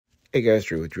Hey guys,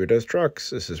 Drew with Drew Does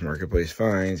Trucks. This is Marketplace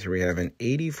Finds. Here we have an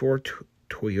 84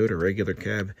 Toyota regular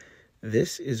cab.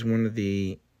 This is one of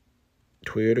the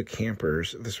Toyota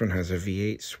campers. This one has a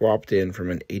V8 swapped in from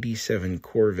an 87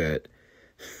 Corvette.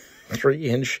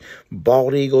 3-inch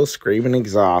bald eagle screaming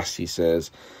exhaust, he says.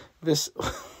 This,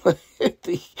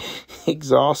 the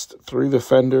exhaust through the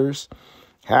fenders,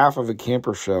 half of a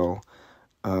camper shell.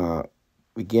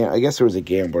 I guess there was a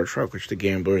gambler truck, which the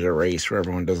gambler's a race where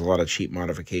everyone does a lot of cheap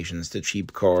modifications to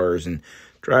cheap cars and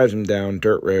drives them down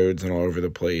dirt roads and all over the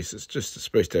place. It's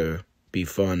supposed to be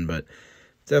fun, but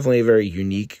it's definitely a very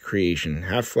unique creation.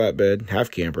 Half flatbed,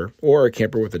 half camper, or a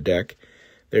camper with a deck.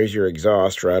 There's your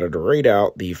exhaust routed right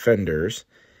out the fenders.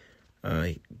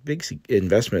 Big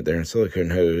investment there in silicone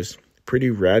hose. Pretty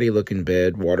ratty looking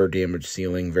bed, water damaged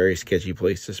ceiling, very sketchy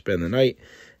place to spend the night.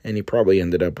 And he probably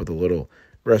ended up with a little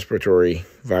respiratory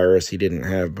virus he didn't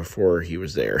have before he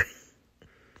was there.